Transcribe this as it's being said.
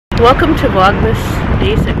Welcome to Vlogmas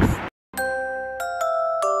Day 6.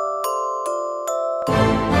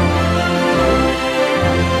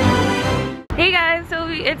 Hey guys, so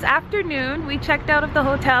it's afternoon. We checked out of the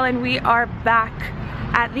hotel and we are back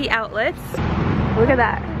at the outlets. Look at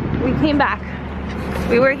that. We came back.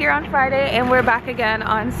 We were here on Friday and we're back again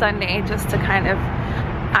on Sunday just to kind of,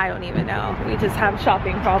 I don't even know. We just have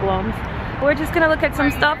shopping problems. We're just gonna look at some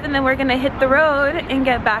stuff and then we're gonna hit the road and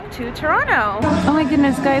get back to Toronto. Oh my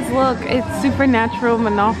goodness, guys, look, it's Supernatural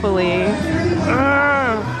Monopoly.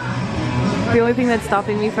 The only thing that's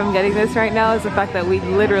stopping me from getting this right now is the fact that we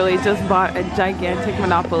literally just bought a gigantic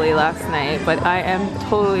Monopoly last night, but I am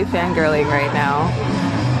totally fangirling right now.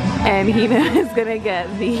 And Hina is gonna get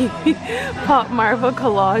the Pop Marvel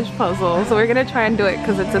collage puzzle. So we're gonna try and do it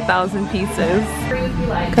because it's 1,000 pieces.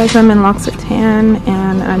 Guys, I'm in L'Occitane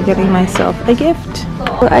and I'm getting myself a gift.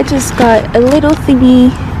 So I just got a little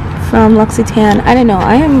thingy from L'Occitane. I don't know,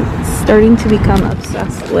 I am starting to become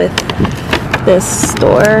obsessed with this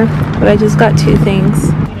store. But I just got 2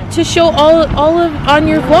 things. To show all of on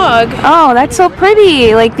your vlog. Oh, that's so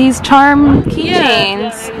pretty. Like these charm keychains. Yeah.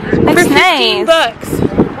 That's for 15 bucks.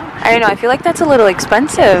 I don't know, I feel like that's a little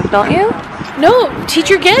expensive, don't you? No,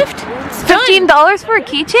 teacher gift? It's $15 for a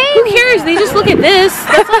keychain? Who cares? They just look at this.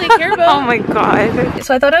 That's all they care about. Oh my god.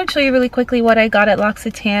 So I thought I would show you really quickly what I got at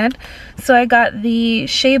L'Occitane. So I got the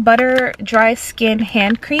Shea Butter Dry Skin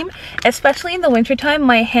Hand Cream. Especially in the wintertime,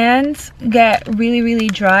 my hands get really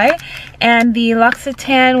dry. And the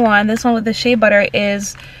L'Occitane one, this one with the Shea Butter,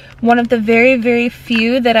 is one of the very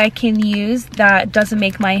few that I can use that doesn't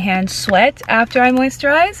make my hands sweat after I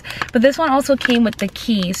moisturize. But this one also came with the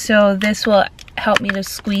key, so this will help me to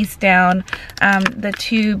squeeze down the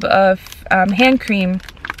tube of hand cream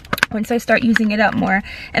once I start using it up more.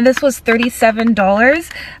 And this was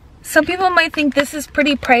 $37. Some people might think this is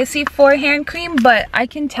pretty pricey for hand cream, but I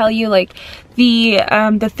can tell you, like, the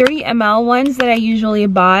 30 ml ones that I usually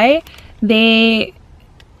buy, they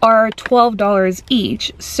are $12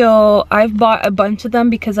 each. So I've bought a bunch of them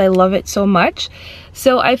because I love it so much.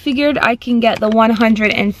 So I figured I can get the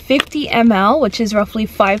 150 ml, which is roughly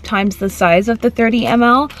 5 times the size of the 30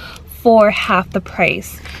 ml, for half the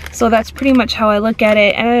price. So that's pretty much how I look at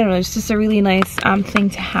it, and I don't know, it's just a really nice thing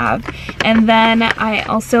to have. And then I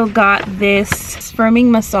also got this firming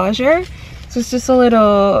massager. So it's just a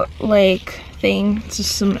little like thing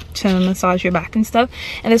just to massage your back and stuff,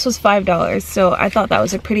 and this was $5, so I thought that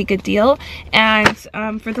was a pretty good deal. And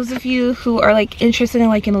for those of you who are like interested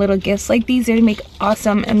in little gifts like these, they make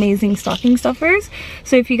awesome, amazing stocking stuffers.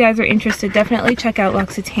 So if you guys are interested, definitely check out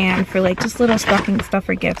L'Occitane for like just little stocking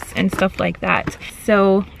stuffer gifts and stuff like that.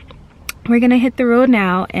 So we're gonna hit the road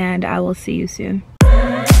now and I will see you soon.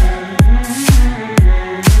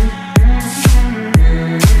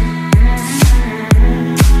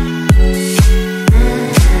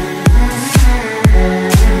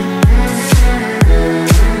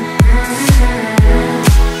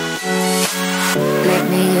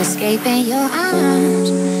 Escape in your arms,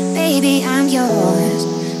 baby, I'm yours,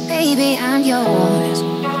 baby, I'm yours.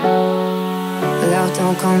 Love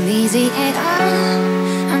don't come easy at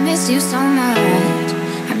all. I miss you so much,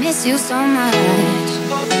 I miss you so much.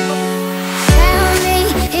 Tell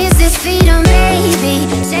me, is this freedom, baby?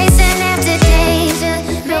 Chasing after danger.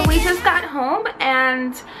 So we just got home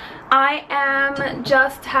and I am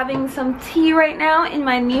just having some tea right now in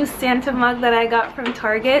my new Santa mug that I got from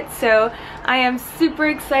Target. So I am super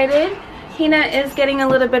excited. Hina is getting a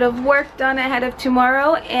little bit of work done ahead of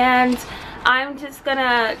tomorrow, and I'm just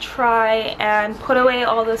gonna try and put away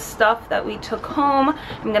all the stuff that we took home.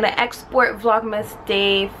 I'm gonna export Vlogmas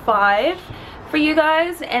Day 5 for you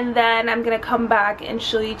guys, and then I'm gonna come back and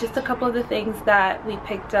show you just a couple of the things that we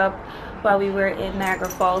picked up while we were in Niagara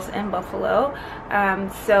Falls and Buffalo.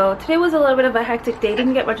 So today was a little bit of a hectic day.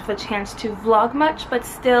 Didn't get much of a chance to vlog much, but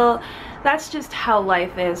still, that's just how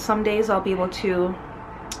life is. Some days I'll be able to,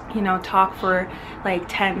 you know, talk for like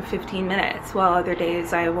 10-15 minutes, while other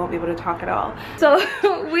days I won't be able to talk at all. So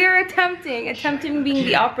we're attempting being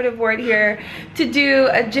the operative word here, to do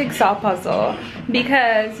a jigsaw puzzle,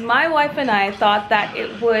 because my wife and I thought that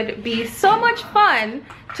it would be so much fun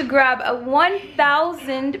to grab a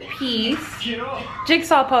 1,000 piece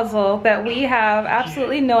jigsaw puzzle that we have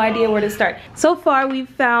absolutely no idea where to start. So far we've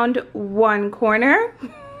found one corner.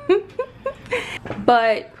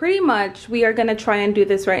 But pretty much we are gonna try and do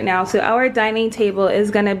this right now. So our dining table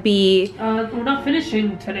is gonna be we're not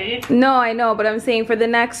finishing today. No, I know, but I'm saying for the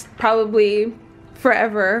next probably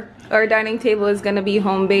forever, our dining table is gonna be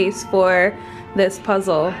home base for this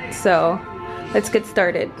puzzle. So let's get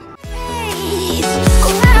started.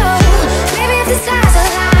 Maybe if the stars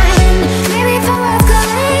align, maybe if the world's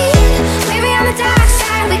collide.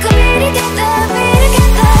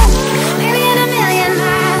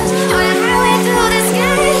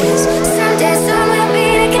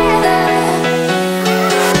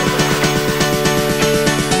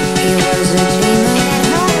 He was a dreamer at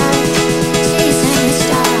heart, chasing the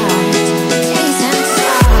stars, chasing the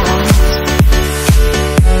stars.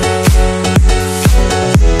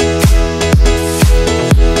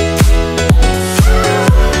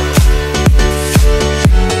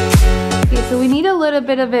 Okay, so we need a little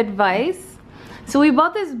bit of advice. So we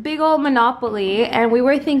bought this big old Monopoly and we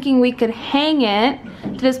were thinking we could hang it to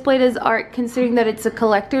display it as art, considering that it's a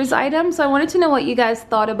collector's item. So I wanted to know what you guys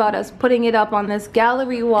thought about us putting it up on this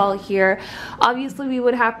gallery wall here. Obviously we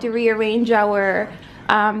would have to rearrange our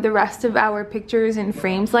the rest of our pictures in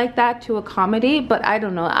frames like that to accommodate, but I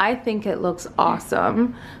don't know, I think it looks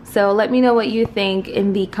awesome. So let me know what you think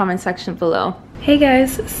in the comment section below. Hey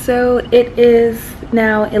guys, so it is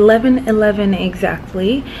now 11:11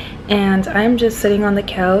 exactly, and I'm just sitting on the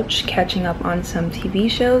couch catching up on some TV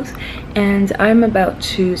shows, and I'm about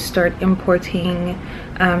to start importing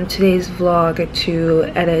today's vlog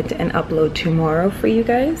to edit and upload tomorrow for you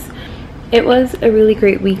guys. It was a really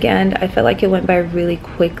great weekend. I felt like it went by really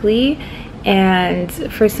quickly, and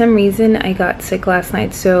for some reason I got sick last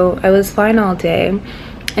night, so I was fine all day.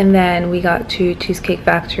 And then we got to Cheesecake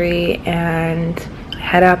Factory and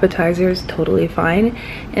had appetizers, totally fine.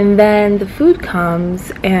 And then the food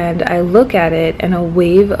comes and I look at it and a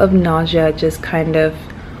wave of nausea just kind of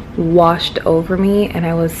washed over me, and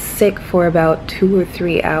I was sick for about 2 or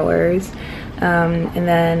 3 hours. And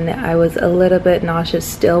then I was a little bit nauseous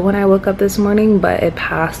still when I woke up this morning, but it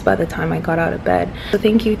passed by the time I got out of bed. So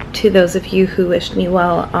thank you to those of you who wished me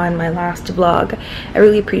well on my last vlog. I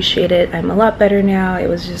really appreciate it. I'm a lot better now. It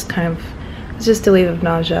was just just a wave of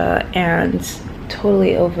nausea and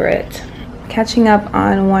totally over it. Catching up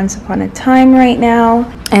on Once Upon a Time right now,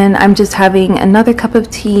 and I'm just having another cup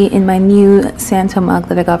of tea in my new Santa mug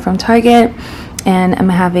that I got from Target. And I'm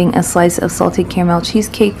having a slice of salted caramel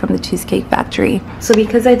cheesecake from the Cheesecake Factory. So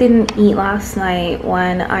because I didn't eat last night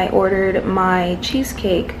when I ordered my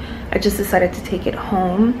cheesecake, I just decided to take it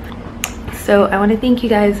home. So I want to thank you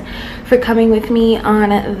guys for coming with me on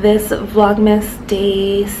this Vlogmas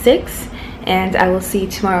day 6, and I will see you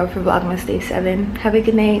tomorrow for Vlogmas day 7. Have a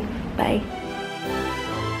good night. Bye.